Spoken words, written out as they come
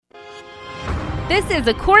This is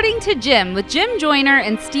According to Jim with Jim Joyner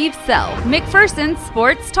and Steve Sell, McPherson's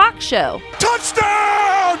sports talk show.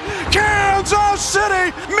 Touchdown! Kansas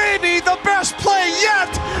City! Maybe the best play yet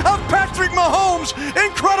of Patrick Mahomes'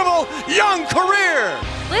 incredible young career!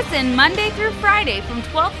 Listen Monday through Friday from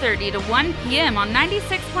 12:30 to 1 p.m. on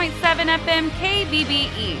 96.7 FM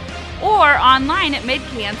KBBE or online at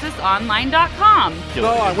midkansasonline.com.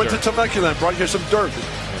 No, I went to Temecula and brought you some dirt.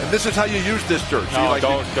 And this is how you use this dirt. See, No, like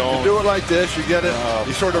don't. You do it like this, you get it,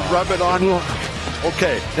 you sort of rub it on.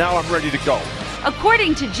 Okay, now I'm ready to go.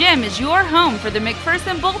 According to Jim is your home for the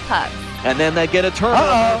McPherson Bullpups. And then they get a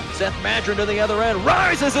turnover. Seth Madron to the other end,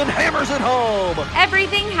 rises and hammers it home.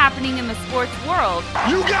 Everything happening in the sports world.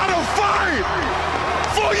 You gotta fight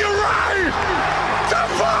for your right to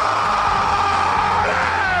party!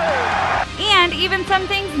 And even some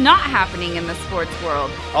things not happening in the sports world.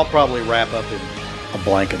 I'll probably wrap up in a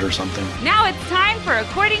blanket or something. Now it's time for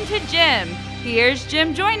According to Jim. Here's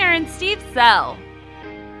Jim Joyner and Steve Sell.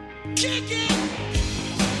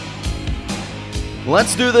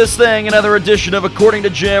 Let's do this thing. Another edition of According to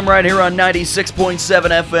Jim right here on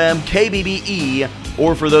 96.7 FM KBBE,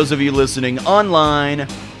 or for those of you listening online,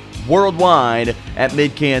 worldwide at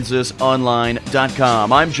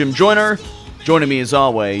midkansasonline.com. I'm Jim Joyner. Joining me as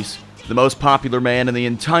always, the most popular man in the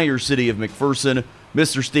entire city of McPherson,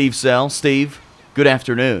 Mr. Steve Sell. Steve, good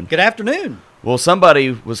afternoon. Good afternoon. Well,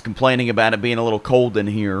 somebody was complaining about it being a little cold in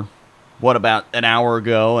here, about an hour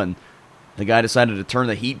ago, and the guy decided to turn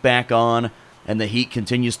the heat back on, and the heat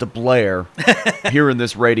continues to blare here in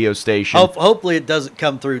this radio station. Hopefully it doesn't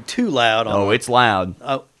come through too loud. It's loud.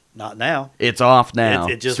 Oh, not now. It's off now.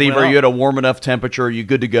 It just Steve, went are you off. at a warm enough temperature? Are you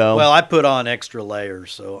good to go? Well, I put on extra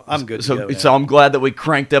layers, so I'm good to go now. So I'm glad that we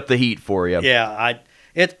cranked up the heat for you. Yeah,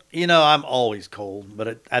 I'm always cold,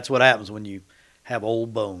 but that's what happens when you have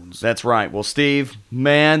old bones. That's right. Well, Steve,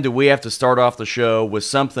 man, do we have to start off the show with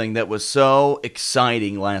something that was so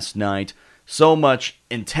exciting last night. So much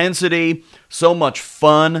intensity, so much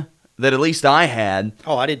fun that at least I had.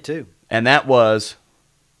 Oh, I did too. And that was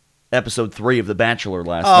episode 3 of The Bachelor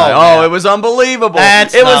last Oh, night. man. Oh, it was unbelievable.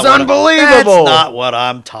 That's unbelievable. not what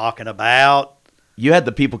I'm talking about. You had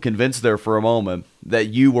the people convinced there for a moment that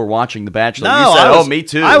you were watching The Bachelor. No, you said, I was, me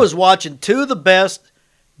too. I was watching two of the best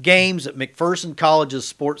games at McPherson College's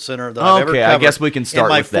Sports Center that I've ever covered. I guess we can start in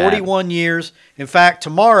my with that. 41 years. In fact,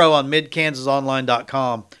 tomorrow on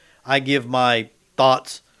midkansasonline.com, I give my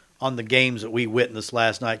thoughts on the games that we witnessed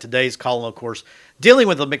last night. Today's column, of course, dealing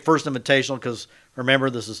with the McPherson Invitational, because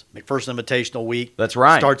remember, this is McPherson Invitational week. That's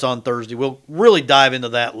right. Starts on Thursday. We'll really dive into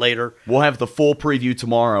that later. We'll have the full preview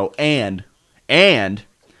tomorrow, and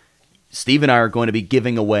Steve and I are going to be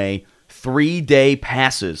giving away 3-day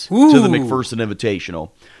passes to the McPherson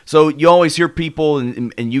Invitational. So you always hear people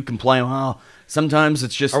and you complain, sometimes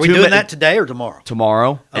it's just Are we doing that today or tomorrow?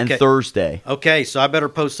 Tomorrow and Okay. Thursday. Okay, so I better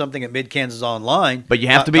post something at MidKansasOnline. But you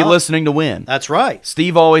have to be listening to win. That's right.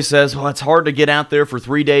 Steve always says, it's hard to get out there for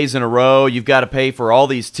 3 days in a row. You've got to pay for all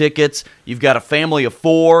these tickets. You've got a family of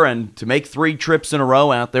 4, and to make 3 trips in a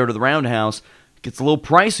row out there to the Roundhouse, it gets a little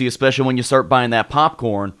pricey, especially when you start buying that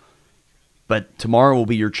popcorn. But tomorrow will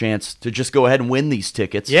be your chance to just go ahead and win these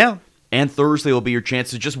tickets. Yeah. And Thursday will be your chance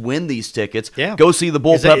to just win these tickets. Yeah. Go see the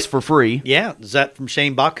Bullpups for free. Yeah. Is that from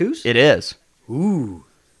Shane Bacchus? It is. Ooh.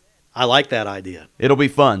 I like that idea. It'll be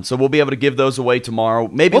fun. So we'll be able to give those away tomorrow.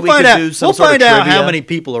 Maybe we find could out, do some we'll sort find of out trivia. how many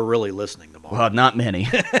people are really listening tomorrow. Well, not many.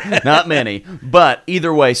 Not many. But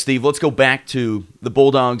either way, Steve, let's go back to the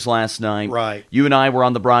Bulldogs last night. Right. You and I were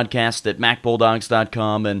on the broadcast at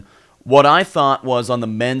MacBulldogs.com, and what I thought was on the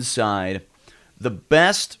men's side, the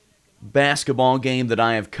best basketball game that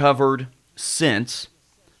I have covered since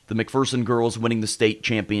the McPherson girls winning the state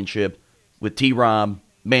championship with T-Rob,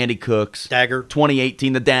 Mandy Cooks. Dagger.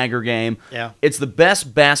 2018, the Dagger game. Yeah. It's the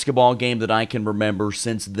best basketball game that I can remember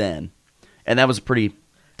since then. And that was a pretty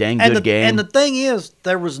dang good game. And the thing is,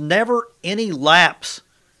 there was never any lapse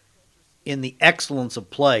in the excellence of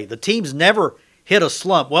play. The teams never hit a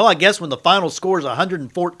slump. Well, I guess when the final score is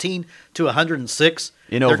 114 to 106.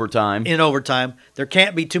 In overtime, there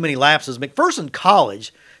can't be too many lapses. McPherson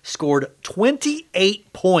College scored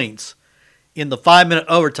 28 points in the 5-minute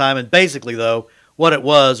overtime, and basically, though, what it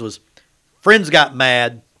was friends got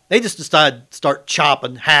mad. They just decided to start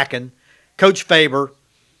chopping, hacking. Coach Faber,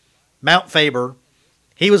 Mount Faber,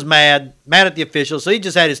 he was mad at the officials, so he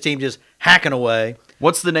just had his team just hacking away.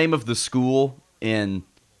 What's the name of the school in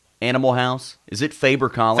Animal House? Is it Faber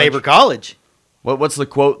College? Faber College. What's the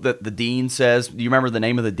quote that the dean says? Do you remember the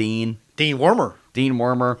name of the dean? Dean Wormer. Dean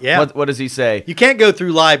Wormer. Yeah. What does he say? You can't go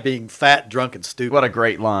through life being fat, drunk, and stupid. What a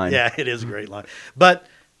great line. Yeah, it is a great line. But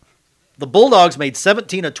the Bulldogs made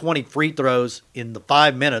 17 of 20 free throws in the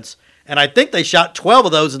 5 minutes, and I think they shot 12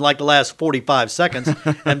 of those in like the last 45 seconds.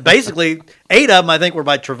 And basically, 8 of them, I think, were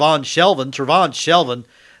by Trevon Shelvin. Trevon Shelvin,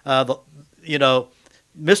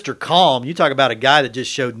 Mr. Calm, you talk about a guy that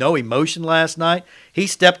just showed no emotion last night. He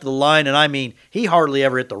stepped to the line, and I mean, he hardly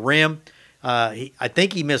ever hit the rim. I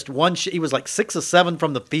think he missed one. He was like 6 of 7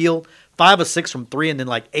 from the field, 5 of 6 from 3, and then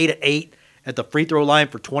like 8 of 8 at the free throw line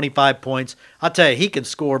for 25 points. I'll tell you, he can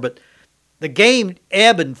score, but the game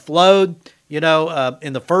ebbed and flowed. In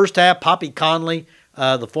the first half, Poppy Conley,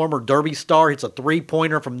 the former Derby star, hits a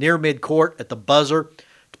three-pointer from near midcourt at the buzzer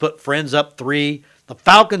to put Friends up 3. The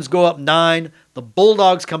Falcons go up 9. The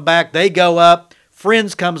Bulldogs come back. They go up.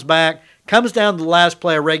 Friends comes back. Comes down to the last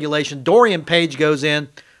play of regulation. Dorian Page goes in.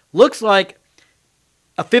 Looks like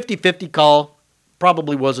a 50-50 call.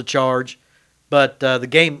 Probably was a charge. But the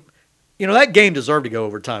game, that game deserved to go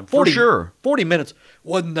overtime. For sure. 40 minutes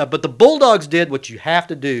wasn't that. But the Bulldogs did what you have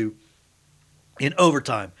to do in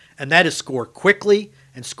overtime, and that is score quickly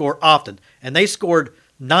and score often. And they scored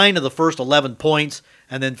 9 of the first 11 points,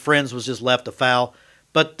 and then Friends was just left to foul.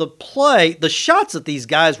 But the shots that these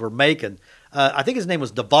guys were making, I think his name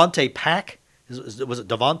was Devontae Pack. Was it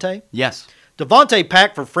Devontae? Yes. Devontae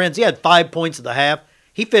Pack for Friends, he had 5 points at the half.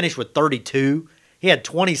 He finished with 32. He had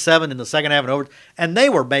 27 in the second half and over. And they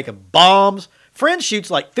were making bombs. Friends shoots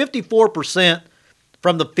like 54%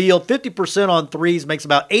 from the field, 50% on threes, makes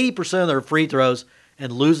about 80% of their free throws,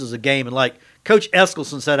 and loses a game. And like Coach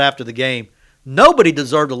Eskelson said after the game, nobody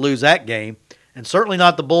deserved to lose that game, and certainly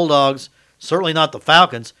not the Bulldogs, certainly not the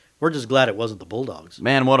Falcons. We're just glad it wasn't the Bulldogs.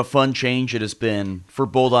 Man, what a fun change it has been for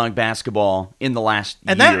Bulldog basketball in the last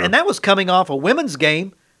year. And that was coming off a women's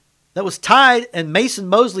game that was tied, and Mason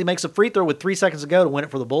Mosley makes a free throw with 3 seconds to go to win it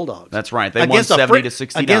for the Bulldogs. That's right. They won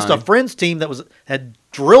 70-69. Against a Friends team that had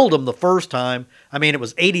drilled them the first time. I mean, it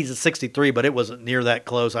was 80-63, but it wasn't near that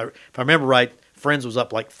close. If I remember right, Friends was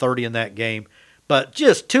up like 30 in that game. But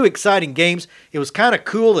just 2 exciting games. It was kind of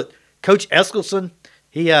cool that Coach Eskelson,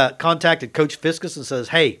 he contacted Coach Fiskus and says,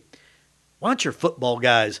 hey, why don't your football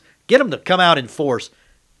guys get them to come out in force?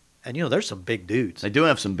 And, there's some big dudes. They do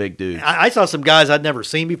have some big dudes. I saw some guys I'd never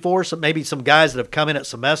seen before, maybe some guys that have come in at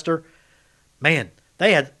semester. Man,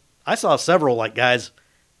 I saw several like guys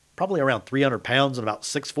probably around 300 pounds and about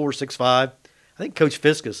 6'4", 6'5". I think Coach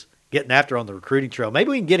Fiskus getting after on the recruiting trail.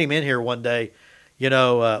 Maybe we can get him in here one day,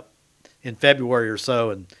 in February or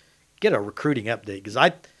so and get a recruiting update because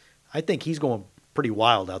I think he's going pretty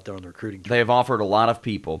wild out there on the recruiting trail. They have offered a lot of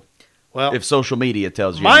people. Well, if social media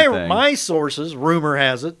tells you anything. My sources, rumor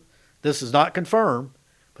has it, this is not confirmed,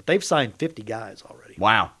 but they've signed 50 guys already.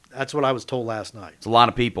 Wow. That's what I was told last night. It's a lot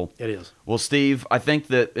of people. It is. Well, Steve, I think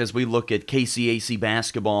that as we look at KCAC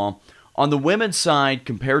basketball, on the women's side,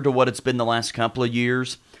 compared to what it's been the last couple of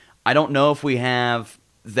years, I don't know if we have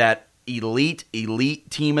that elite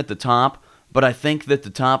team at the top, but I think that the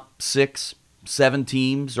top 6, 7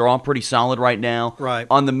 teams are all pretty solid right now. Right.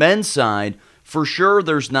 On the men's side, for sure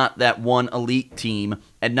there's not that one elite team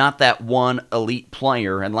and not that one elite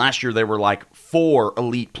player. And last year there were like 4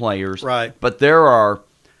 elite players. Right. But there are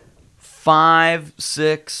 5,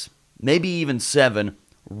 6, maybe even 7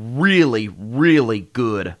 really, really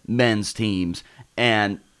good men's teams.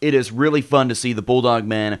 And it is really fun to see the Bulldog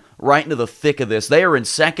men right into the thick of this. They are in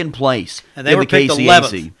second place and they in were the picked KCAC.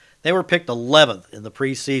 11th. They were picked 11th in the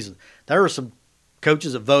preseason. There were some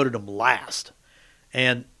coaches that voted them last.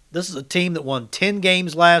 And this is a team that won 10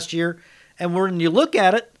 games last year. And when you look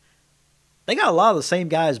at it, they got a lot of the same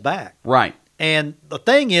guys back. Right. And the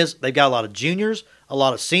thing is, they've got a lot of juniors, a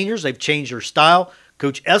lot of seniors. They've changed their style.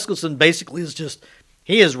 Coach Eskelson basically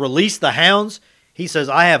he has released the hounds. He says,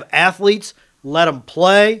 I have athletes, let them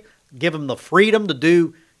play, give them the freedom to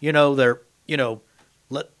do,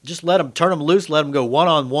 just let them turn them loose, let them go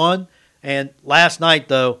one-on-one. And last night,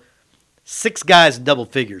 though, 6 guys in double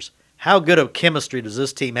figures. How good of chemistry does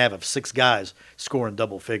this team have of 6 guys scoring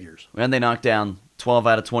double figures? And they knocked down 12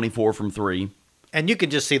 out of 24 from 3. And you can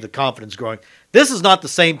just see the confidence growing. This is not the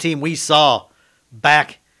same team we saw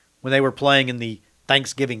back when they were playing in the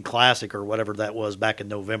Thanksgiving Classic or whatever that was back in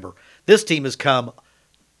November. This team has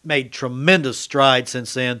made tremendous strides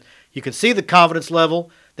since then. You can see the confidence level.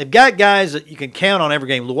 They've got guys that you can count on every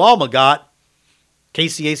game. Luol Magat,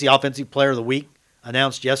 KCAC Offensive Player of the Week,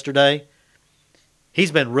 announced yesterday.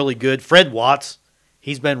 He's been really good. Fred Watts,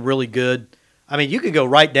 he's been really good. I mean, you could go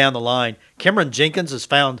right down the line. Cameron Jenkins has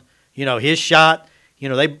found, his shot. He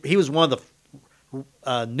was one of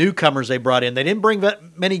the newcomers they brought in. They didn't bring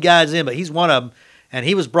that many guys in, but he's one of them. And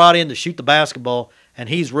he was brought in to shoot the basketball, and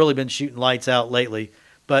he's really been shooting lights out lately.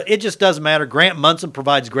 But it just doesn't matter. Grant Munson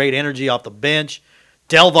provides great energy off the bench.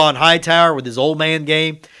 Delvon Hightower with his old man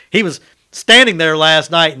game. He was standing there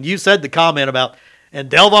last night, and you said the comment about, and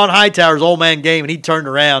Delvon Hightower's old man game, and he turned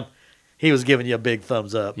around. He was giving you a big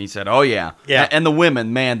thumbs up. He said, oh, yeah. Yeah. And the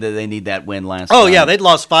women, man, did they need that win last Oh, time. yeah, they'd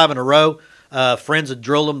lost 5 in a row. Friends had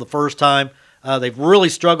drilled them the first time. They've really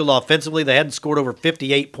struggled offensively. They hadn't scored over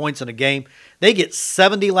 58 points in a game. They get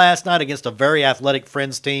 70 last night against a very athletic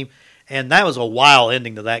Friends team, and that was a wild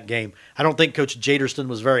ending to that game. I don't think Coach Jaderston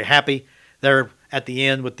was very happy there at the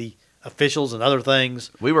end with the officials and other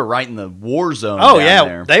things. We were right in the war zone Oh, down yeah,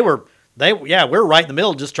 there. we're right in the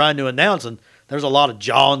middle just trying to announce, and there's a lot of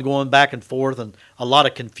jawing going back and forth and a lot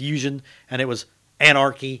of confusion, and it was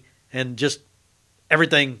anarchy, and just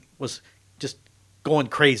everything was just going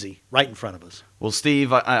crazy right in front of us. Well,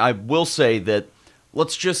 Steve, I will say that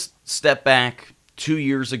let's just step back 2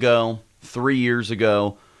 years ago, 3 years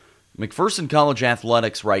ago. McPherson College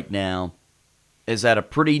athletics right now is at a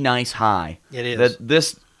pretty nice high. It is. That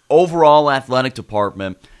this overall athletic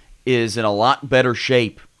department is in a lot better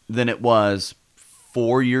shape than it was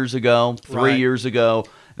 4 years ago, 3 Right. years ago.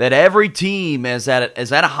 That every team is at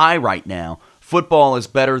a high right now. Football is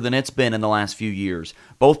better than it's been in the last few years.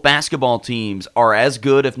 Both basketball teams are as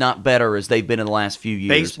good, if not better, as they've been in the last few years.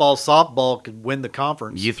 Baseball, softball could win the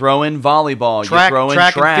conference. You throw in volleyball, you throw in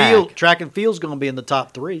track. and field. Track and field's going to be in the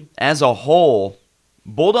top 3. As a whole,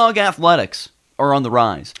 Bulldog athletics are on the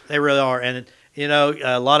rise. They really are, and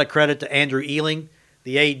a lot of credit to Andrew Ealing,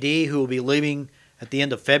 the AD, who will be leaving at the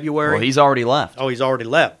end of February. Well, he's already left. Oh, he's already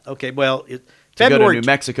left. Okay, well, To go to New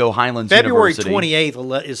Mexico Highlands February University.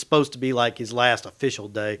 28th is supposed to be like his last official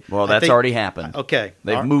day. Well, I that's think- already happened. Okay,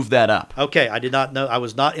 They've all right. moved that up. Okay, I did not know. I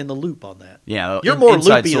was not in the loop on that. Yeah, You're more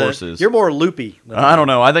inside loopy. sources. You're more loopy. Than I don't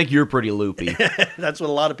know. I think you're pretty loopy. That's what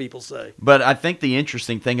a lot of people say. But I think the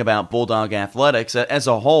interesting thing about Bulldog athletics, as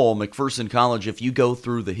a whole, McPherson College, if you go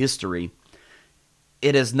through the history,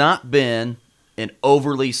 it has not been an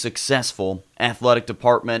overly successful athletic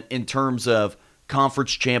department in terms of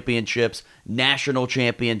conference championships, national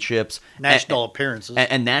championships, National appearances.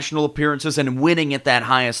 and national appearances, and winning at that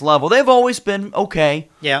highest level. They've always been okay.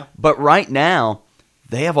 Yeah. But right now,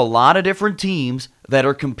 they have a lot of different teams that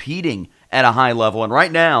are competing at a high level. And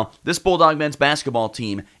right now, this Bulldog men's basketball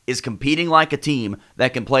team is competing like a team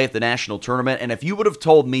that can play at the national tournament. And if you would have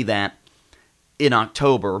told me that in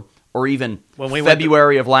October or even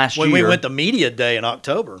February of last year, when we went to media day in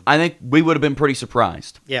October, I think we would have been pretty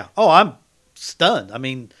surprised. yeah. Oh, I'm stunned. I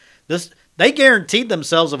mean, they guaranteed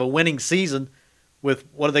themselves of a winning season with,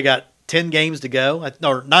 what do they got, 10 games to go?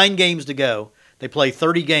 Or 9 games to go. They play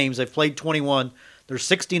 30 games. They've played 21. They're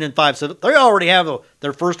 16-5. So they already have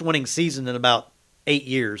their first winning season in about 8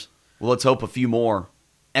 years. Well, let's hope a few more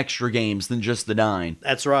extra games than just the 9.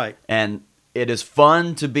 That's right. And it is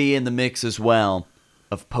fun to be in the mix as well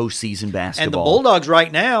of postseason basketball. And the Bulldogs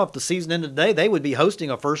right now, if the season ended today, they would be hosting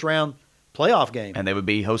a first-round playoff game. And they would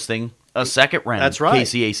be hosting a second round That's right.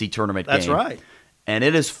 KCAC tournament game. That's right. And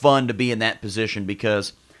it is fun to be in that position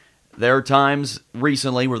because there are times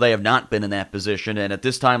recently where they have not been in that position. And at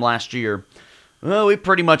this time last year, well, we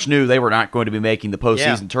pretty much knew they were not going to be making the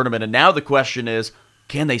postseason tournament. And now the question is,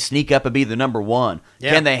 can they sneak up and be the number 1?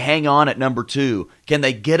 Yeah. Can they hang on at number 2? Can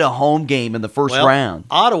they get a home game in the first round?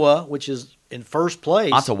 Ottawa, which is in first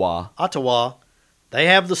place. Ottawa. They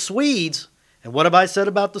have the Swedes. And what have I said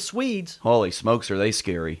about the Swedes? Holy smokes, are they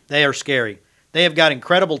scary. They are scary. They have got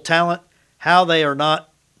incredible talent. How they are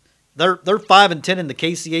not, they're 5-10 in the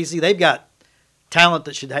KCAC. They've got talent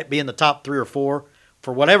that should be in the top 3 or 4.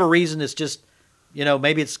 For whatever reason, it's just,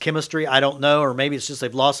 maybe it's chemistry. I don't know. Or maybe it's just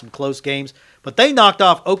they've lost some close games. But they knocked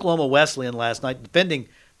off Oklahoma Wesleyan last night, defending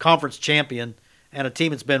conference champion, and a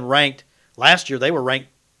team that's been ranked. Last year, they were ranked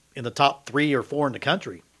in the top 3 or 4 in the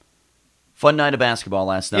country. Fun night of basketball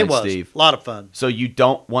last night, It was Steve. a lot of fun. So you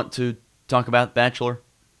don't want to talk about Bachelor?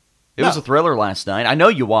 It No. was a thriller last night. I know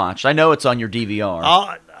you watched. I know it's on your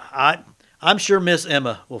DVR. I'm sure Miss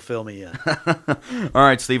Emma will fill me in. All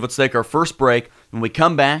right, Steve, let's take our first break. When we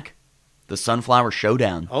come back, the Sunflower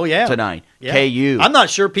Showdown. Oh, yeah. Tonight. Yeah. KU. I'm not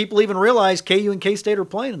sure people even realize KU and K-State are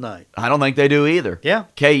playing tonight. I don't think they do either. Yeah.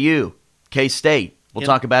 KU, K-State. We'll In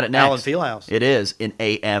talk about it next. Allen Fieldhouse. It is in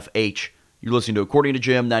AFH. You're listening to According to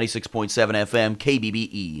Jim, 96.7 FM,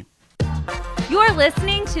 KBBE. You're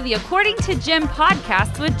listening to the According to Jim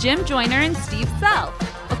podcast with Jim Joyner and Steve Self.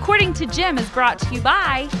 According to Jim is brought to you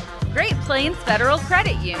by Great Plains Federal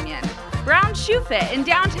Credit Union, Brown Shoe Fit in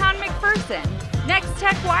downtown McPherson, Next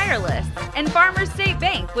Tech Wireless, and Farmers State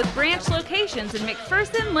Bank with branch locations in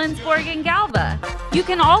McPherson, Lindsborg, and Galva. You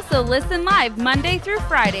can also listen live Monday through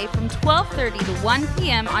Friday from 12:30 to 1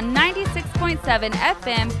 p.m. on 96.7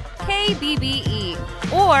 FM KBBE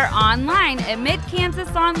or online at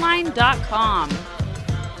midkansasonline.com.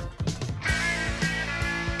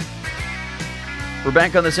 We're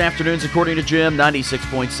back on this afternoon's According to Jim,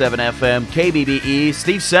 96.7 FM, KBBE.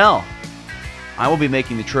 Steve Sell. I will be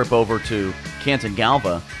making the trip over to Canton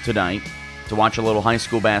Galva tonight to watch a little high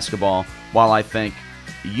school basketball, while I think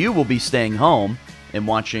you will be staying home and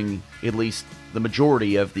watching at least the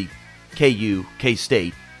majority of the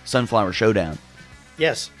K-State Sunflower Showdown.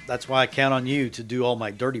 Yes, that's why I count on you to do all my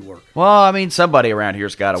dirty work. Well, I mean, somebody around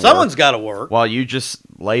here's got to work. Someone's got to work. While you just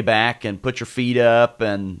lay back and put your feet up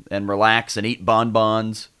and relax and eat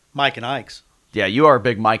bonbons. Mike and Ike's. Yeah, you are a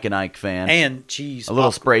big Mike and Ike fan. And cheese. A little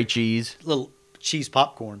popcorn. spray cheese. Little cheese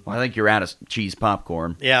popcorn. Well, I think you're out of cheese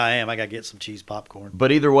popcorn. Yeah, I am. I got to get some cheese popcorn.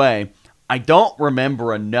 But either way, I don't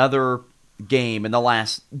remember another game in the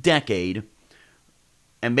last decade,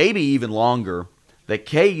 and maybe even longer, that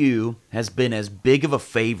KU has been as big of a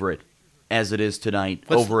favorite as it is tonight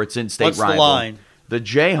over its in-state what's rival. the line? The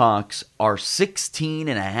Jayhawks are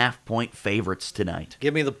 16.5-point favorites tonight.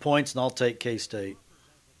 Give me the points and I'll take K-State.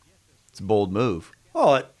 It's a bold move.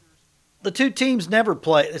 Oh, the two teams never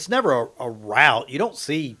play. It's never a rout. You don't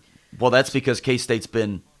see. Well, that's because K-State's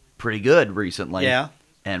been pretty good recently. Yeah.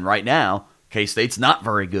 And right now, K-State's not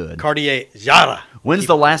very good. Cartier Jara. When's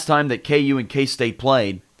the last time that KU and K-State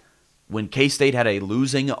played when K-State had a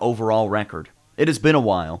losing overall record? It has been a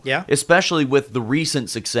while. Yeah. Especially with the recent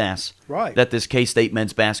success that this K-State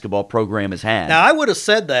men's basketball program has had. Now, I would have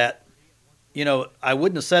said that. I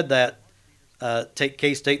wouldn't have said that, take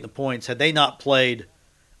K-State in the points, had they not played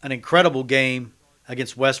an incredible game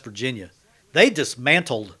against West Virginia. They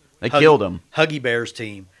dismantled killed them. Huggy Bears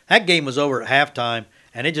team. That game was over at halftime,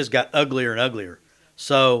 and it just got uglier and uglier.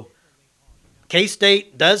 So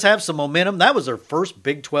K-State does have some momentum. That was their first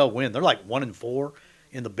Big 12 win. They're like 1-4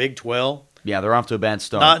 in the Big 12. Yeah, they're off to a bad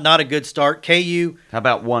start. Not a good start. KU. How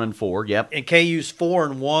about 1-4? Yep. And KU's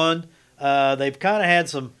 4-1. They've kind of had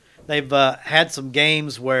some. They've had some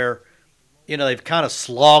games where, they've kind of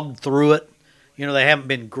slogged through it. They haven't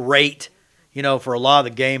been great, for a lot of the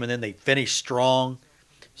game, and then they finish strong.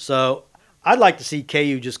 So I'd like to see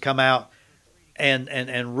KU just come out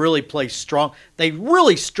and really play strong. They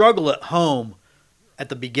really struggle at home at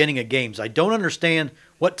the beginning of games. I don't understand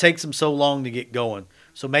what takes them so long to get going.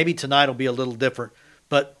 So maybe tonight will be a little different.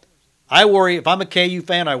 But I worry, if I'm a KU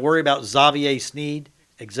fan, I worry about Xavier Sneed,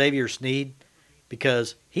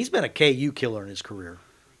 because he's been a KU killer in his career.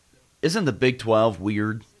 Isn't the Big 12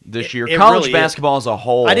 weird this year? It College really basketball as a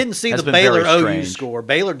whole. I didn't see has the been very Baylor OU strange. score.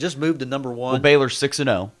 Baylor just moved to number 1. Well, Baylor's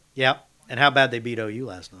 6-0. Yeah. And how bad they beat OU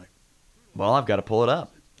last night. Well, I've got to pull it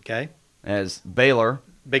up. Okay. As Baylor,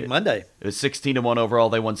 Big Monday. it was 16-1 overall.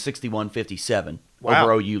 They won 61-57 Wow.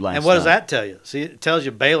 over OU last night. And what does that tell you? See, it tells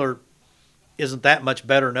you Baylor isn't that much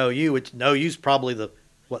better than OU. OU's probably the,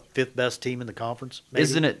 fifth best team in the conference? Maybe?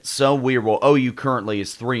 Isn't it so weird? Well, OU currently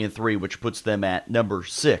is 3-3, which puts them at number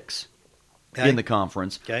 6 in the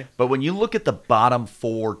conference. Okay. But when you look at the bottom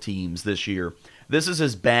 4 teams this year, this is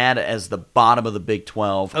as bad as the bottom of the Big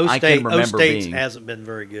 12. I can remember being. Hasn't been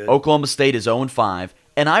very good. Oklahoma State is 0-5,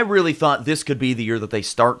 and I really thought this could be the year that they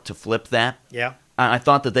start to flip that. Yeah. I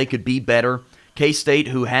thought that they could be better. K-State,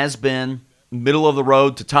 who has been middle of the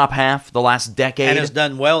road to top half the last decade, And has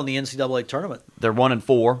done well in the NCAA tournament. they're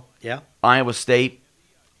 1-4. Yeah. Iowa State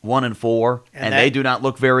 1-4, and they do not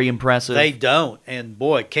look very impressive. They don't. And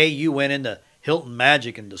boy, KU went into Hilton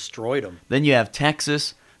Magic and destroyed them. Then you have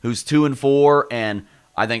Texas, who's 2-4, and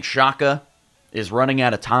I think Shaka is running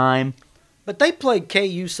out of time. But they played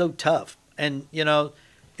KU so tough, and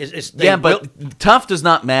tough does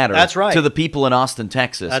not matter. That's right. To the people in Austin,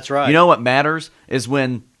 Texas. That's right. You know what matters is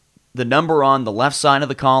when the number on the left side of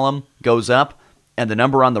the column goes up, and the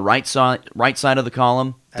number on the right side of the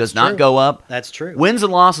column does not go up. That's true. Wins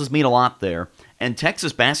and losses mean a lot there, and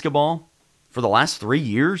Texas basketball for the last 3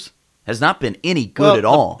 years has not been any good at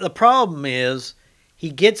all. The problem is he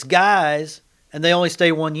gets guys, and they only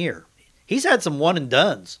stay 1 year. He's had some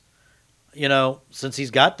one-and-dones, since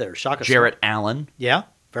he's got there. Shaka Jarrett Allen. Yeah,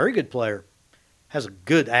 very good player. Has a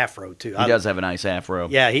good afro, too. He does have a nice afro.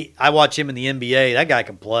 Yeah, I watch him in the NBA. That guy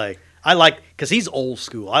can play. Because he's old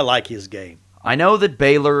school. I like his game. I know that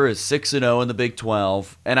Baylor is 6-0 in the Big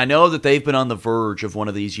 12, and I know that they've been on the verge of one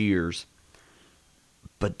of these years.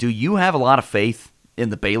 But do you have a lot of faith in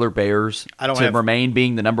the Baylor Bears to remain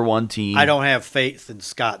being the number 1 team? I don't have faith in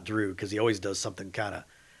Scott Drew because he always does something kind of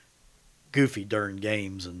goofy during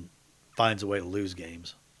games and finds a way to lose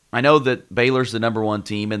games. I know that Baylor's the number 1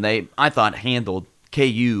 team, and I thought, handled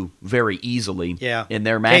KU very easily in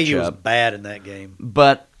their matchup. KU was bad in that game.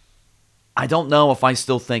 But I don't know if I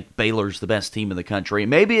still think Baylor's the best team in the country.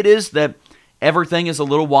 Maybe it is that everything is a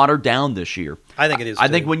little watered down this year. I think it is, I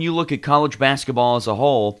too. think when you look at college basketball as a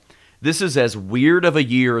whole, this is as weird of a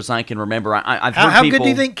year as I can remember. I've heard How people, good do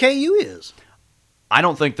you think KU is? I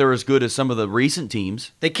don't think they're as good as some of the recent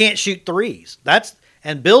teams. They can't shoot threes.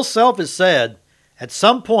 And Bill Self has said, at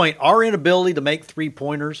some point, our inability to make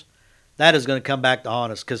three-pointers, that is going to come back to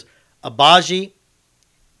haunt us. Because Abaji,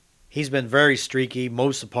 he's been very streaky,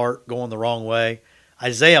 most of the part going the wrong way.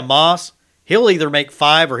 Isaiah Moss, he'll either make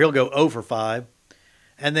 5 or he'll go 0 for 5.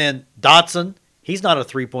 And then Dotson, he's not a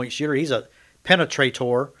three-point shooter. He's a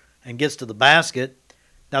penetrator and gets to the basket.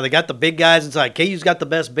 Now, they got the big guys inside. KU's got the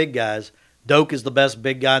best big guys. Doak is the best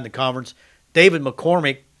big guy in the conference. David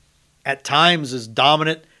McCormick at times is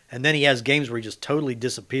dominant, and then he has games where he just totally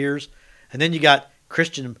disappears. And then you got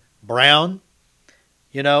Christian Brown.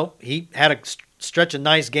 You know, he had a stretch of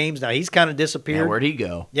nice games. Now, he's kind of disappeared. Yeah, where'd he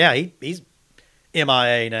go? Yeah, he's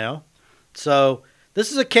MIA now. So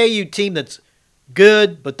this is a KU team that's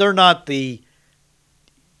good, but they're not the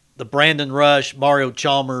Brandon Rush, Mario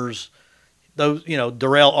Chalmers, those,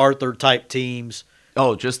 Darrell Arthur type teams.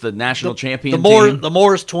 Oh, just the national champion team? The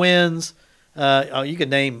Morris twins. You could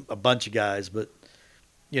name a bunch of guys, but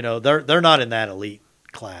they're not in that elite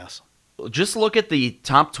class. Just look at the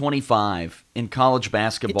top 25 in college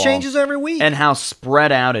basketball. It changes every week. And how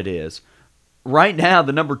spread out it is. Right now,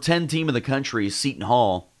 the number 10 team in the country is Seton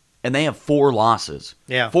Hall, and they have 4 losses.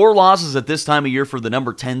 Yeah. 4 losses at this time of year for the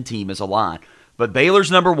number 10 team is a lot. But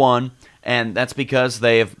Baylor's number 1, and that's because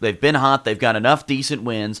they've been hot. They've got enough decent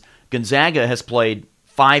wins. Gonzaga has played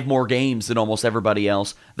 5 more games than almost everybody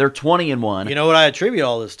else. They're 20-1. You know what I attribute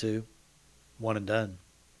all this to? One and done.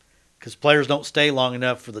 Because players don't stay long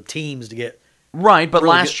enough for the teams to get right. But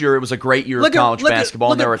really last year it was a great year of college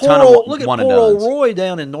basketball, and there were a ton ton of one and Look at poor old Roy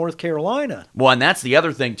down in North Carolina. Well, and that's the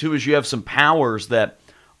other thing too, is you have some powers that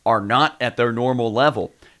are not at their normal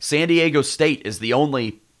level. San Diego State is the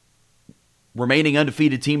only remaining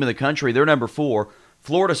undefeated team in the country. They're number 4.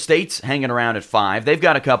 Florida State's hanging around at 5. They've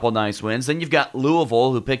got a couple nice wins. Then you've got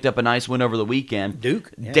Louisville, who picked up a nice win over the weekend.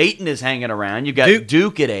 Duke. Yeah. Dayton is hanging around. You've got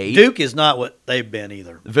Duke at 8. Duke is not what they've been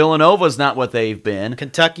either. Villanova's not what they've been.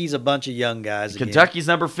 Kentucky's a bunch of young guys again. Kentucky's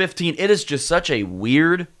number 15. It is just such a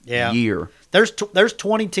weird year. There's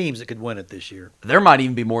 20 teams that could win it this year. There might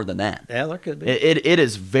even be more than that. Yeah, there could be. It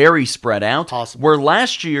is very spread out. Possible. Where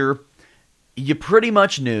last year, you pretty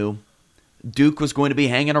much knew Duke was going to be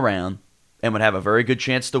hanging around and would have a very good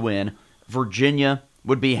chance to win. Virginia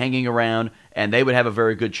would be hanging around, and they would have a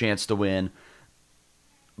very good chance to win.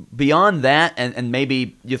 Beyond that, and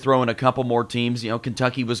maybe you throw in a couple more teams,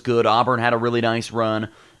 Kentucky was good. Auburn had a really nice run.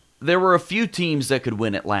 There were a few teams that could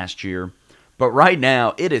win it last year, but right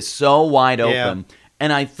now it is so wide open.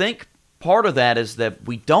 And I think part of that is that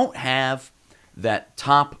we don't have that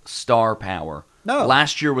top star power. No.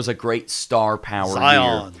 Last year was a great star power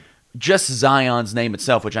Zion. year. Just Zion's name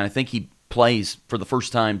itself, which I think he plays for the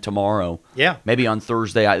first time tomorrow. Yeah. Maybe on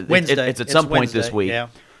Thursday. Wednesday. It's at some point Wednesday. this week. Yeah.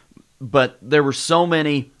 But there were so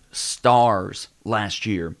many stars last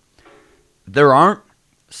year. There aren't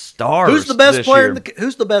stars. Who's the best this player? year.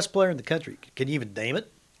 Who's the best player in the country? Can you even name it?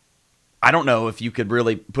 I don't know if you could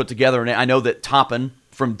really put together. I know that Toppin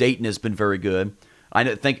from Dayton has been very good.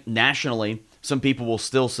 I think nationally, some people will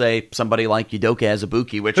still say somebody like Udoka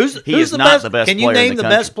Azubuike, which who's is the not best, the best player in the country. Can you name the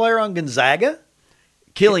best player on Gonzaga?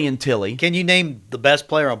 Killian Tilly. Can you name the best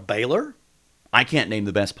player on Baylor? I can't name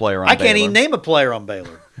the best player on I Baylor. can't even name a player on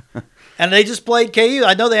Baylor. And they just played KU.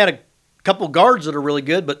 I know they had a couple guards that are really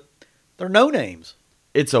good, but they're no names.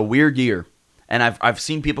 It's a weird year. And I've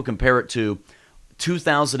seen people compare it to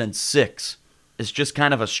 2006. It's just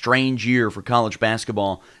kind of a strange year for college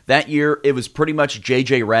basketball. That year, it was pretty much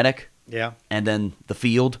J.J. Redick. Yeah. And then the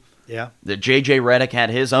field. Yeah. That J.J. Redick had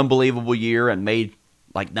his unbelievable year and made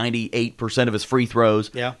like 98% of his free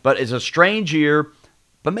throws. Yeah. But it's a strange year.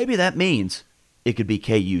 But maybe that means it could be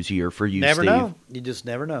KU's year for you, Never Steve. know. You just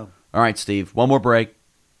never know. All right, Steve. One more break.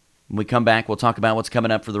 When we come back, we'll talk about what's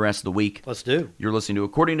coming up for the rest of the week. Let's do. You're listening to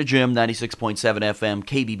According to Jim, 96.7 FM,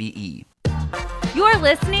 KBBE. You're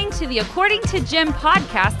listening to the According to Jim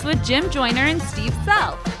podcast with Jim Joyner and Steve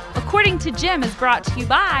Self. According to Jim is brought to you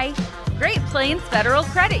by Great Plains Federal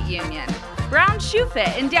Credit Union, Brown Shoe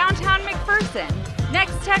Fit in downtown McPherson,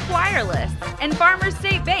 Next Tech Wireless, and Farmers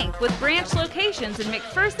State Bank with branch locations in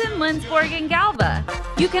McPherson, Lindsborg, and Galva.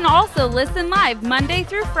 You can also listen live Monday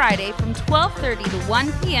through Friday from 12:30 to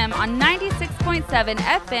 1 p.m. on 96.7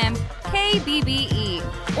 FM KBBE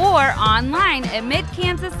or online at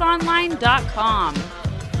midkansasonline.com.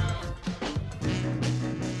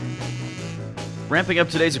 Ramping up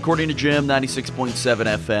today's According to Jim, 96.7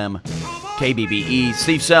 FM, KBBE.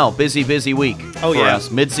 Steve Sell, busy week Oh, for yeah. us.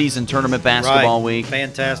 Mid-season tournament basketball Right. week.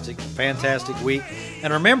 Fantastic week.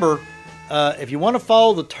 And remember, if you want to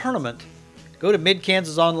follow the tournament, go to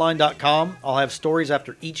midkansasonline.com. I'll have stories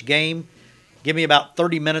after each game. Give me about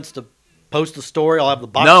 30 minutes to post the story. I'll have the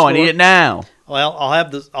box No, score. I need it now. Well, I'll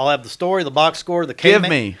have the story, the box score, the Give K-Man.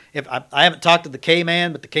 me. If I haven't talked to the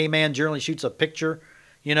K-Man, but the K-Man generally shoots a picture,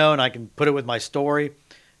 and I can put it with my story.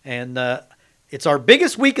 And it's our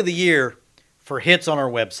biggest week of the year for hits on our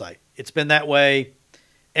website. It's been that way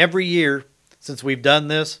every year since we've done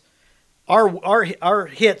this. Our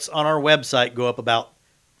hits on our website go up about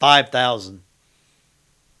 5,000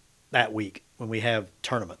 that week when we have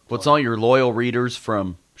tournament. What's all your loyal readers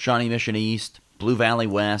from Shawnee Mission East, Blue Valley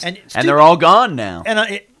West, And and they're all gone now.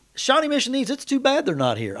 And Shawnee Mission East, it's too bad they're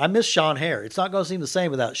not here. I miss Sean Hare. It's not going to seem the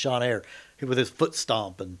same without Sean Hare with his foot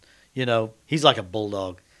stomp. And, he's like a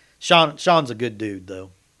bulldog. Sean's a good dude,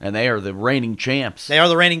 though. And they are the reigning champs. They are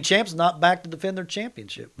the reigning champs, not back to defend their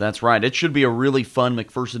championship. That's right. It should be a really fun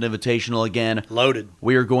McPherson Invitational again. Loaded.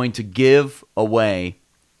 We are going to give away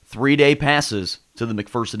 3-day passes to the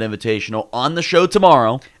McPherson Invitational on the show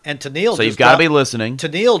tomorrow. And Tennille, So you've got to be listening.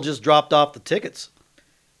 Tennille just dropped off the tickets.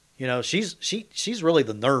 She's really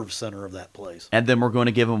the nerve center of that place. And then we're going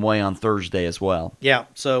to give them away on Thursday as well. Yeah,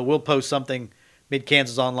 so we'll post something,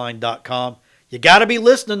 midkansasonline.com. You got to be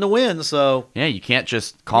listening to win, so Yeah, you can't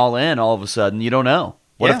just call in all of a sudden. You don't know.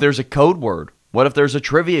 What Yeah. if there's a code word? What if there's a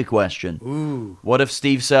trivia question? ooh, What if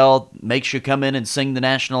Steve Sell makes you come in and sing the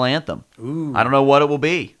national anthem? ooh. I don't know what it will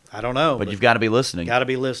be, I don't know, but you've got to be listening got to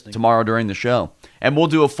be listening. tomorrow during the show. And we'll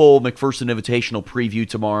do a full McPherson Invitational preview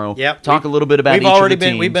tomorrow. Yep. Talk a little bit about We've each already of the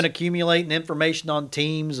teams. we've been accumulating information on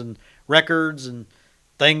teams and records and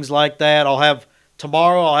things like that.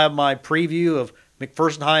 Tomorrow I'll have my preview of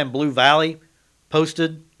McPherson High and Blue Valley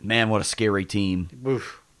posted. Man, what a scary team.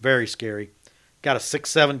 Oof, very scary. Got a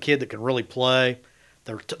 6'7" kid that can really play.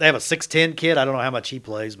 They have a 6'10" kid. I don't know how much he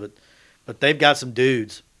plays, but they've got some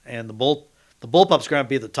dudes. And the Bullpups are going to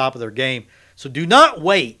be at the top of their game. So do not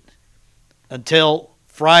wait until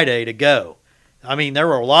Friday to go. I mean, there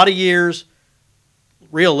were a lot of years,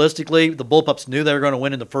 realistically, the Bullpups knew they were going to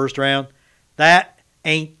win in the first round. That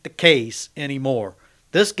ain't the case anymore.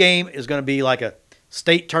 This game is going to be like a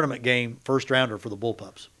state tournament game, first rounder for the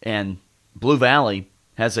Bullpups. And Blue Valley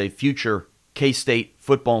has a future K-State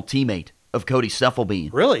football teammate of Cody Stuffelbein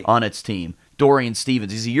Really? on its team. Dorian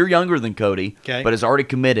Stevens. He's a year younger than Cody, Okay. but has already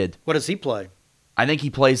committed. What does he play? I think he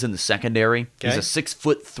plays in the secondary. Okay. He's a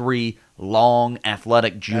 6'3", long,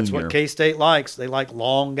 athletic junior. That's what K-State likes. They like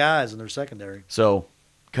long guys in their secondary. So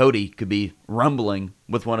Cody could be rumbling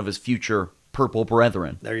with one of his future Purple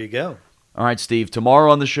brethren. There you go. All right, Steve, tomorrow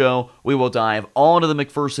on the show, we will dive all into the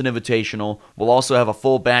McPherson Invitational. We'll also have a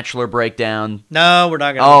full Bachelor breakdown. No, we're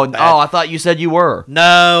not going to. I thought you said you were.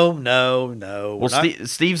 No. Well,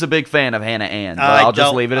 Steve's a big fan of Hannah Ann, but I I'll just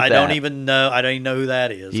don't- leave it at I that. don't even know who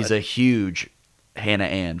that is. He's a huge Hannah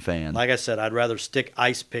Ann fan. Like I said, I'd rather stick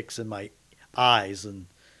ice picks in my eyes than,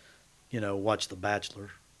 watch The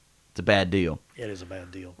Bachelor. It's a bad deal. It is a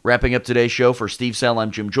bad deal. Wrapping up today's show for Steve Sell, I'm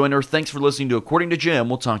Jim Joyner. Thanks for listening to According to Jim.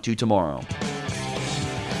 We'll talk to you tomorrow.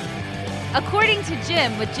 According to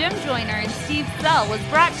Jim with Jim Joyner and Steve Sell was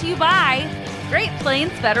brought to you by Great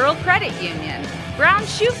Plains Federal Credit Union, Brown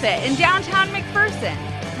Shoe Fit in downtown McPherson,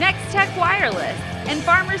 Next Tech Wireless, and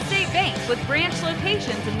Farmers State Bank with branch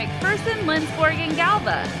locations in McPherson, Lindsborg, and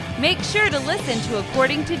Galva. Make sure to listen to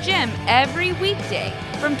According to Jim every weekday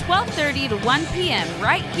from 12:30 to 1 p.m.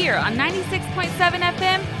 right here on 96.7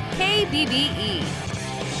 FM KBBE.